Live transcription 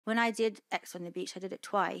when I did X on the Beach, I did it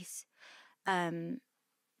twice.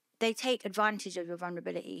 They take advantage of your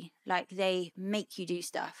vulnerability. Like, they make you do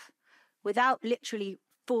stuff without literally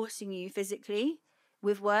forcing you physically.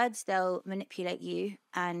 With words, they'll manipulate you.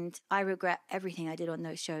 And I regret everything I did on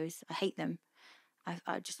those shows. I hate them.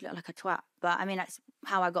 I just look like a twat. But I mean, that's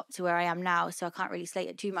how I got to where I am now, so I can't really slate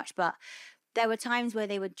it too much. But there were times where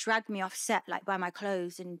they would drag me off set, like, by my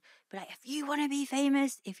clothes, and be like, if you want to be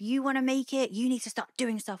famous, if you want to make it, you need to start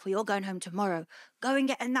doing stuff, or you're going home tomorrow. Go and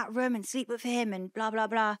get in that room and sleep with him and blah, blah,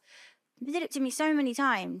 blah. They did it to me so many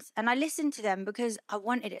times. And I listened to them because I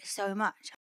wanted it so much.